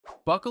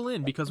Buckle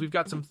in because we've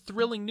got some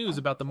thrilling news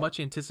about the much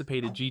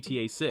anticipated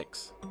GTA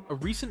 6. A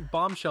recent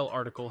bombshell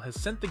article has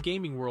sent the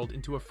gaming world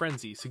into a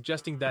frenzy,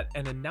 suggesting that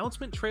an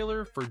announcement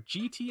trailer for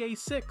GTA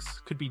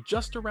 6 could be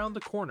just around the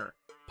corner,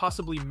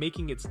 possibly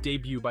making its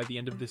debut by the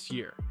end of this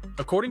year.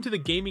 According to the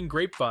gaming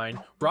grapevine,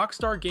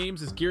 Rockstar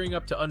Games is gearing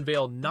up to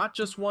unveil not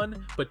just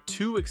one, but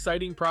two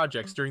exciting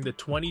projects during the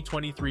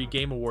 2023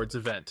 Game Awards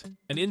event.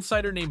 An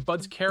insider named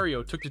Buds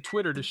Cario took to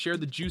Twitter to share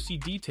the juicy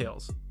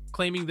details,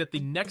 claiming that the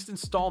next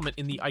installment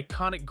in the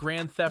iconic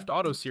Grand Theft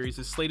Auto series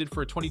is slated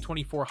for a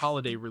 2024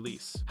 holiday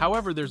release.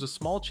 However, there's a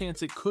small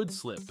chance it could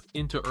slip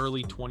into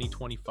early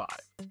 2025.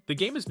 The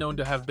game is known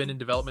to have been in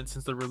development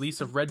since the release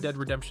of Red Dead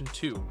Redemption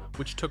 2,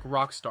 which took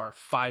Rockstar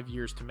 5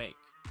 years to make.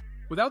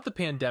 Without the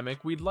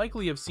pandemic, we'd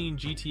likely have seen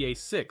GTA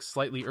 6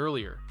 slightly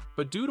earlier,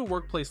 but due to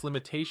workplace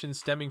limitations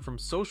stemming from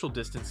social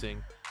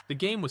distancing, the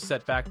game was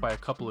set back by a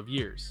couple of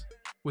years.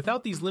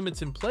 Without these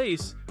limits in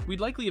place, we'd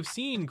likely have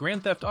seen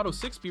Grand Theft Auto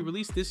 6 be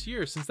released this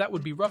year, since that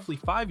would be roughly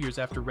 5 years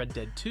after Red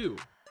Dead 2.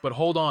 But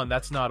hold on,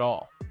 that's not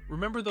all.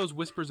 Remember those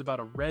whispers about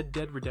a Red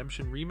Dead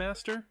Redemption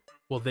remaster?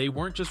 Well, they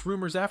weren't just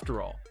rumors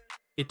after all.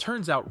 It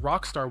turns out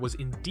Rockstar was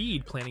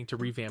indeed planning to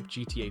revamp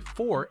GTA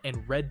 4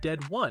 and Red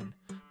Dead 1,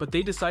 but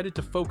they decided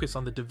to focus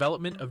on the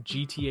development of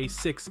GTA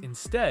 6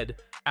 instead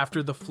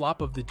after the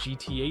flop of the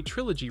GTA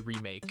Trilogy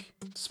remake.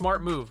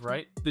 Smart move,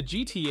 right? The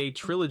GTA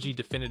Trilogy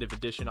Definitive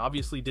Edition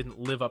obviously didn't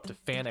live up to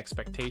fan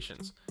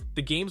expectations.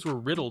 The games were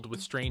riddled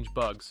with strange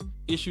bugs,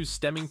 issues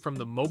stemming from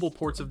the mobile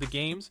ports of the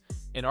games,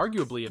 and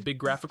arguably a big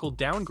graphical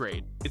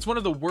downgrade. It's one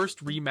of the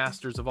worst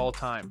remasters of all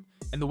time,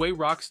 and the way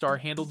Rockstar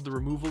handled the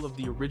removal of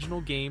the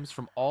original games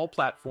from all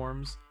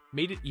platforms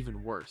made it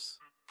even worse.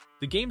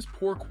 The game's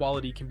poor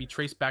quality can be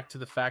traced back to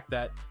the fact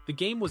that the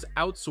game was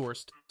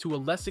outsourced to a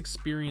less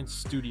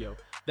experienced studio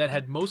that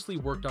had mostly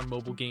worked on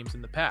mobile games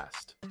in the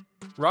past.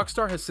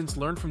 Rockstar has since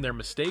learned from their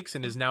mistakes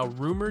and is now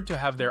rumored to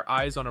have their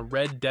eyes on a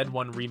Red Dead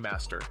 1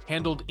 remaster,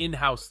 handled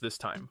in-house this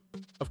time.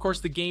 Of course,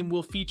 the game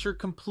will feature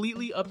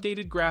completely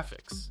updated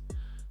graphics.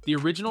 The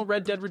original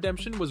Red Dead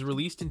Redemption was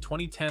released in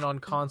 2010 on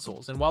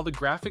consoles, and while the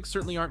graphics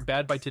certainly aren't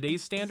bad by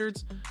today's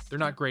standards, they're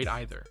not great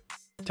either.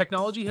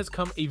 Technology has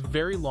come a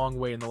very long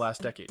way in the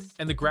last decade,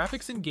 and the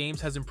graphics in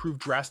games has improved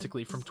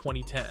drastically from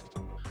 2010.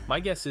 My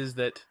guess is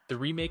that the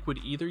remake would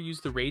either use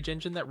the Rage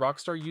engine that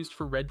Rockstar used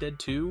for Red Dead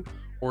 2,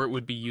 or it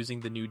would be using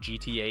the new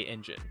GTA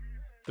engine.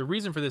 The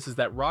reason for this is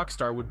that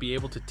Rockstar would be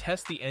able to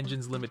test the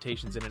engine's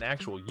limitations in an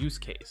actual use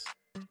case.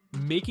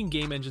 Making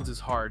game engines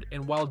is hard,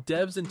 and while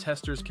devs and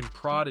testers can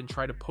prod and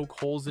try to poke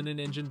holes in an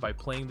engine by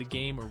playing the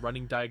game or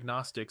running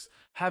diagnostics,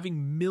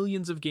 having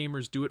millions of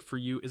gamers do it for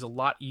you is a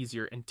lot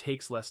easier and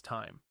takes less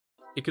time.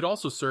 It could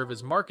also serve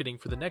as marketing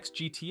for the next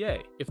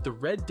GTA. If the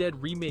Red Dead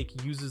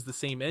remake uses the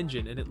same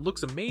engine and it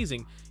looks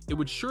amazing, it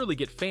would surely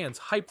get fans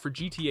hyped for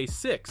GTA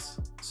 6.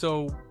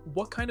 So,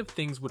 what kind of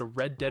things would a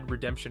Red Dead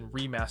Redemption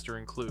remaster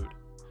include?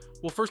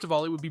 Well, first of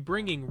all, it would be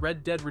bringing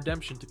Red Dead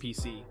Redemption to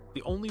PC.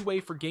 The only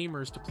way for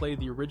gamers to play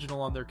the original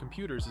on their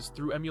computers is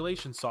through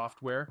emulation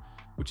software,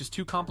 which is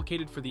too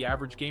complicated for the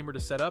average gamer to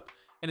set up,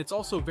 and it's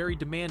also very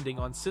demanding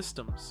on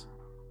systems.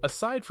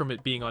 Aside from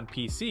it being on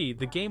PC,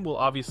 the game will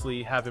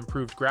obviously have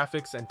improved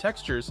graphics and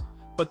textures,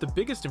 but the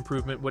biggest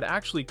improvement would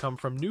actually come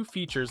from new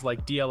features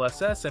like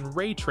DLSS and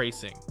ray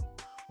tracing.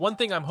 One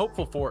thing I'm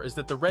hopeful for is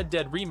that the Red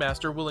Dead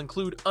remaster will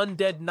include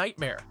Undead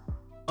Nightmare.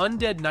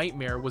 Undead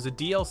Nightmare was a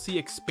DLC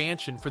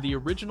expansion for the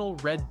original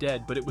Red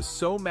Dead, but it was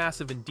so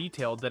massive and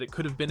detailed that it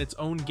could have been its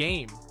own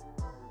game.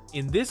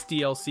 In this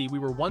DLC, we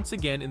were once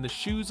again in the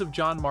shoes of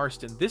John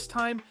Marston, this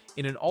time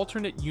in an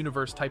alternate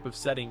universe type of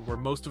setting where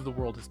most of the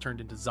world has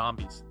turned into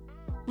zombies.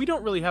 We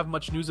don't really have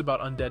much news about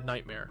Undead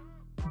Nightmare,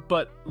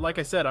 but like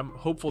I said, I'm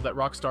hopeful that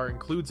Rockstar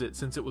includes it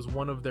since it was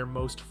one of their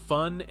most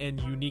fun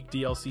and unique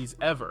DLCs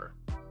ever.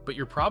 But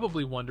you're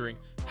probably wondering,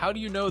 how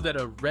do you know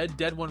that a Red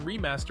Dead 1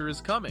 remaster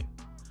is coming?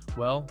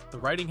 Well, the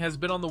writing has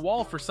been on the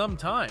wall for some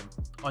time.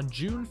 On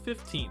June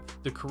 15th,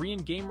 the Korean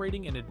Game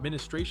Rating and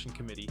Administration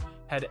Committee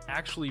had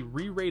actually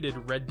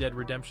re-rated Red Dead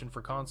Redemption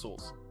for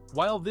consoles.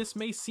 While this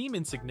may seem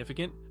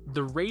insignificant,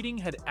 the rating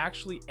had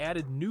actually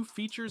added new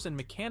features and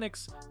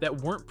mechanics that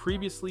weren't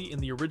previously in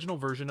the original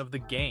version of the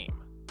game.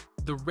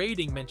 The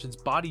rating mentions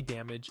body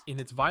damage in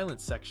its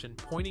violence section,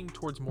 pointing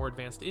towards more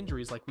advanced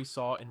injuries like we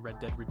saw in Red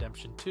Dead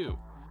Redemption 2.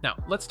 Now,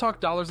 let's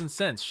talk dollars and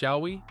cents, shall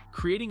we?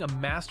 Creating a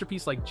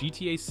masterpiece like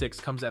GTA 6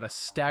 comes at a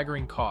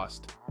staggering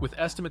cost, with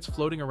estimates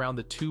floating around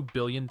the $2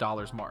 billion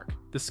mark.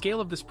 The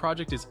scale of this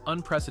project is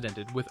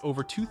unprecedented, with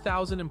over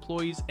 2,000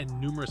 employees and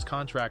numerous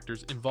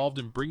contractors involved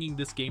in bringing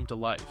this game to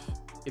life.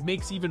 It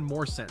makes even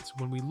more sense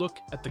when we look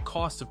at the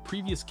costs of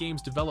previous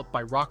games developed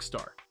by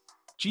Rockstar.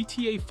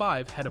 GTA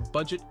 5 had a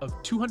budget of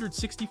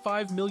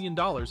 $265 million,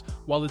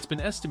 while it's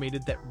been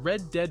estimated that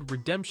Red Dead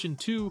Redemption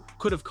 2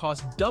 could have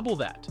cost double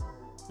that.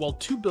 While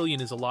 $2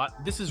 billion is a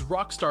lot, this is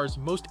Rockstar's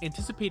most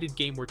anticipated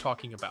game we're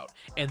talking about,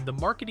 and the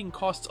marketing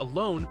costs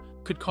alone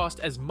could cost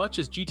as much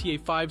as GTA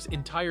 5's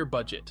entire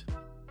budget.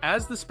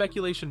 As the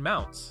speculation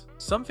mounts,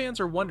 some fans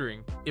are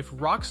wondering if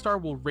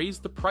Rockstar will raise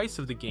the price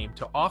of the game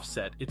to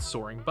offset its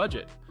soaring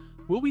budget.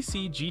 Will we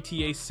see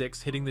GTA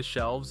 6 hitting the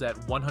shelves at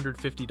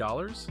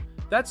 $150?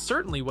 That's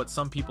certainly what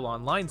some people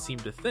online seem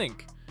to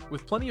think,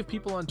 with plenty of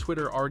people on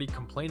Twitter already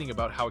complaining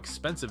about how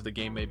expensive the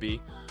game may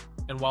be.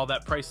 And while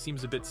that price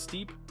seems a bit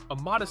steep, a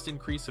modest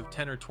increase of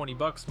 10 or 20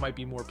 bucks might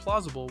be more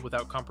plausible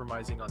without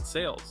compromising on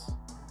sales.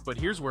 But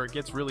here's where it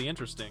gets really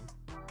interesting.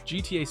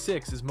 GTA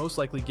 6 is most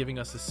likely giving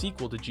us a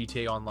sequel to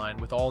GTA Online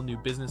with all new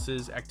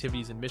businesses,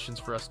 activities, and missions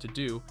for us to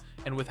do,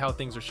 and with how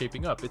things are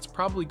shaping up, it's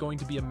probably going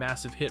to be a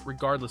massive hit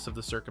regardless of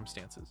the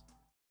circumstances.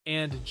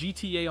 And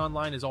GTA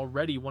Online is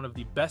already one of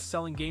the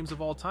best-selling games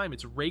of all time.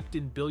 It's raked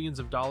in billions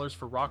of dollars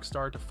for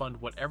Rockstar to fund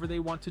whatever they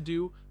want to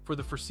do for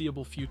the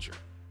foreseeable future.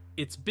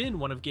 It's been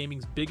one of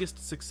gaming's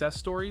biggest success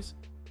stories,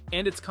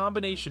 and its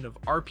combination of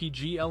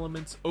RPG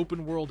elements,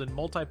 open world, and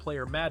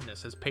multiplayer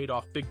madness has paid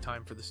off big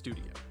time for the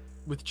studio.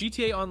 With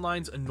GTA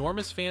Online's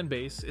enormous fan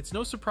base, it's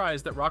no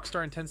surprise that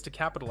Rockstar intends to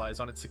capitalize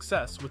on its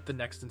success with the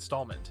next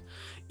installment.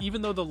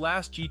 Even though the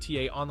last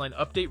GTA Online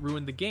update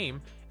ruined the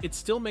game, it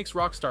still makes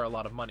Rockstar a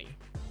lot of money.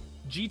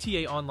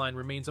 GTA Online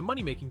remains a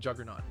money-making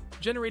juggernaut,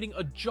 generating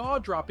a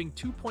jaw-dropping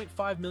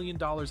 $2.5 million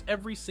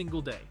every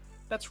single day.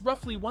 That's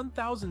roughly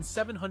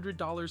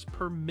 $1,700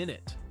 per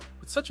minute.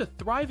 With such a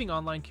thriving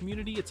online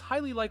community, it's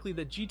highly likely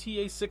that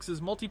GTA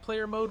 6's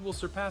multiplayer mode will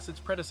surpass its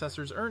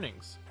predecessor's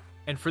earnings.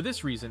 And for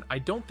this reason, I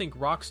don't think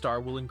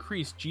Rockstar will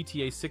increase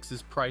GTA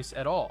 6's price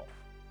at all.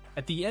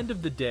 At the end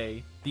of the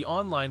day, the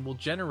online will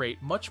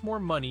generate much more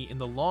money in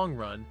the long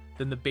run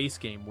than the base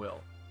game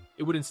will.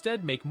 It would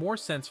instead make more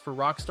sense for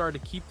Rockstar to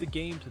keep the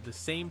game to the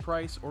same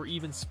price or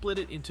even split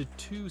it into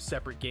two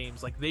separate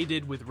games like they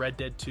did with Red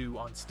Dead 2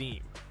 on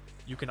Steam.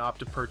 You can opt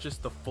to purchase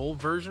the full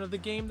version of the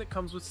game that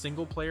comes with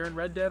single player and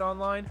Red Dead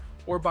Online,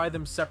 or buy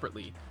them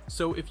separately.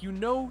 So if you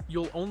know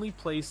you'll only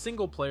play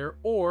single player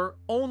or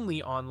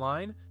only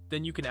online,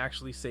 then you can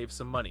actually save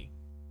some money.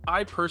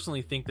 I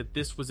personally think that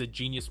this was a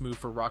genius move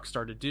for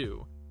Rockstar to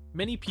do.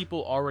 Many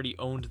people already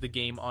owned the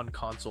game on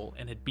console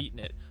and had beaten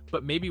it,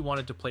 but maybe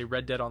wanted to play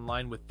Red Dead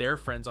Online with their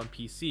friends on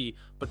PC,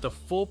 but the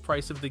full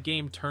price of the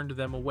game turned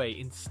them away.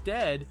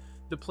 Instead,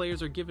 the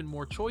players are given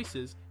more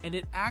choices, and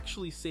it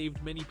actually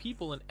saved many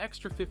people an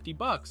extra 50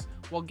 bucks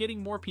while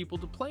getting more people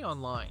to play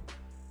online.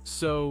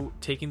 So,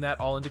 taking that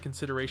all into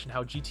consideration,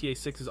 how GTA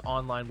 6's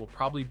online will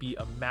probably be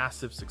a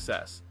massive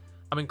success.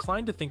 I'm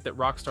inclined to think that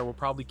Rockstar will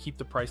probably keep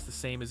the price the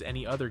same as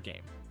any other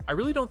game. I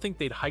really don't think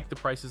they'd hike the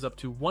prices up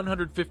to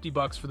 150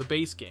 bucks for the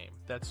base game.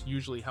 That's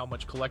usually how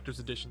much collector's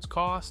editions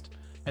cost,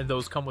 and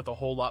those come with a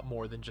whole lot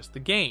more than just the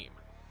game.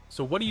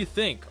 So what do you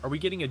think? Are we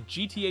getting a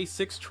GTA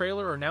 6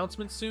 trailer or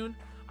announcement soon?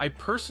 I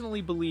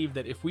personally believe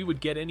that if we would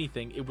get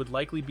anything, it would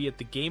likely be at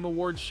the Game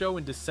Awards show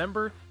in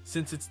December,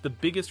 since it's the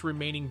biggest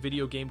remaining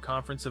video game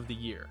conference of the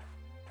year.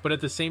 But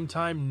at the same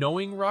time,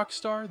 knowing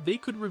Rockstar, they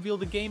could reveal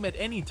the game at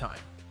any time.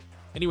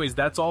 Anyways,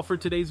 that's all for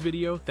today's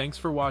video. Thanks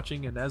for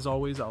watching, and as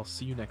always, I'll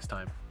see you next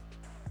time.